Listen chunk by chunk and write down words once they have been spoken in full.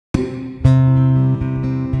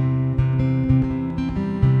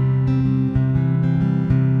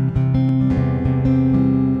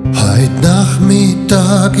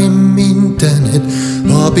Tag im Internet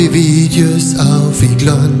hab ich Videos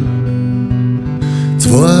aufgeladen.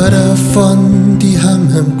 Zwei davon, die haben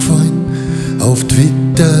ihm gefallen, auf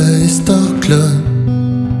Twitter ist doch klar.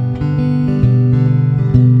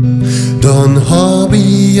 Dann hab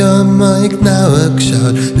ich ja mal genauer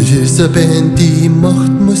geschaut, das ist eine Band, die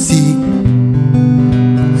macht Musik.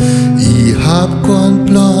 Ich hab keinen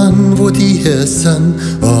Plan, wo die her sind,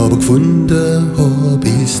 aber gefunden hab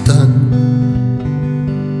ich's dann.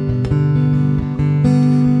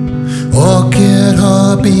 Angehört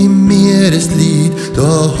hab ich mir das Lied,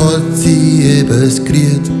 da hat sie etwas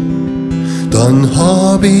gerührt. Dann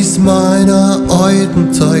hab ich's meiner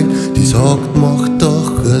alten Zeit, die sagt, mach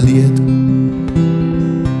doch ein Lied.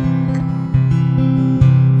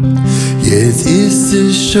 Jetzt ist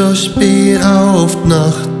es schon spät auf die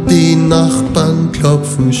Nacht, die Nachbarn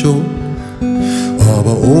klopfen schon.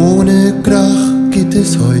 Aber ohne Krach geht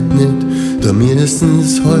es heut nicht, da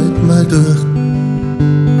müssen's heut mal durch.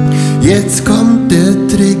 Jetzt kommt der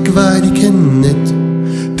Trick, weil ich kenn nicht,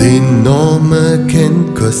 den Namen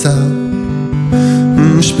kennt keine Sau.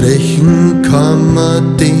 Sprechen kann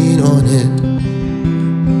man den auch nicht.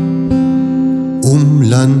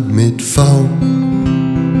 Umland mit V.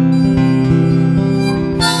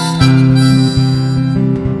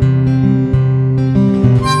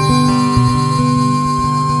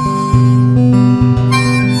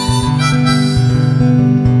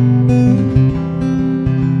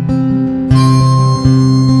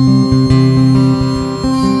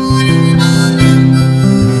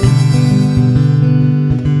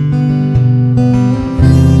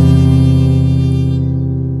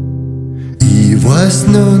 Ich weiß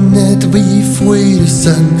noch nicht, wie viel das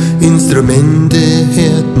sind, Instrumente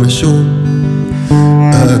hört man schon.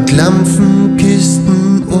 Klampfen,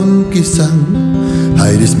 Kisten und Gesang,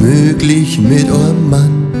 heute ist möglich mit einem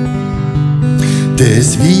Mann.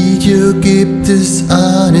 Das Video gibt es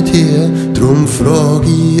auch nicht her, drum frag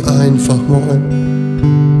ich einfach mal.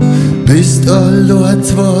 Bist allein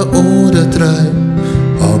zwei oder drei,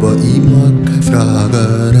 aber ich mag keine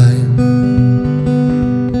Fragerei.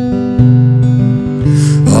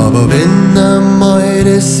 Aber wenn einmal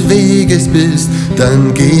des Weges bist,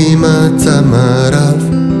 dann geh wir zusammen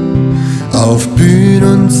rauf auf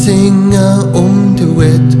Bühne und singen